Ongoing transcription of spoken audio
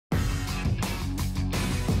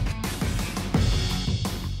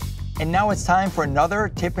And now it's time for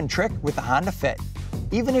another tip and trick with the Honda Fit.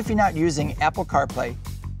 Even if you're not using Apple CarPlay,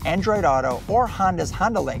 Android Auto, or Honda's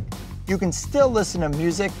Honda Link, you can still listen to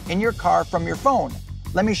music in your car from your phone.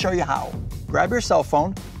 Let me show you how. Grab your cell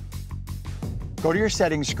phone, go to your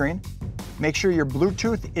settings screen, make sure your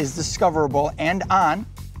Bluetooth is discoverable and on,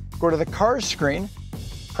 go to the car's screen,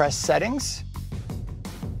 press Settings,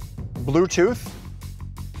 Bluetooth,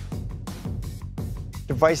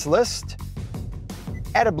 Device List,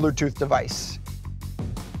 add a Bluetooth device.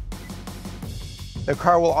 The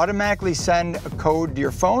car will automatically send a code to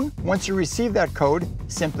your phone. Once you receive that code,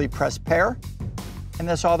 simply press Pair, and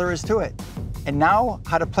that's all there is to it. And now,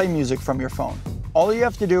 how to play music from your phone. All you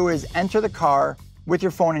have to do is enter the car with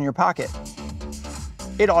your phone in your pocket.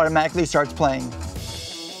 It automatically starts playing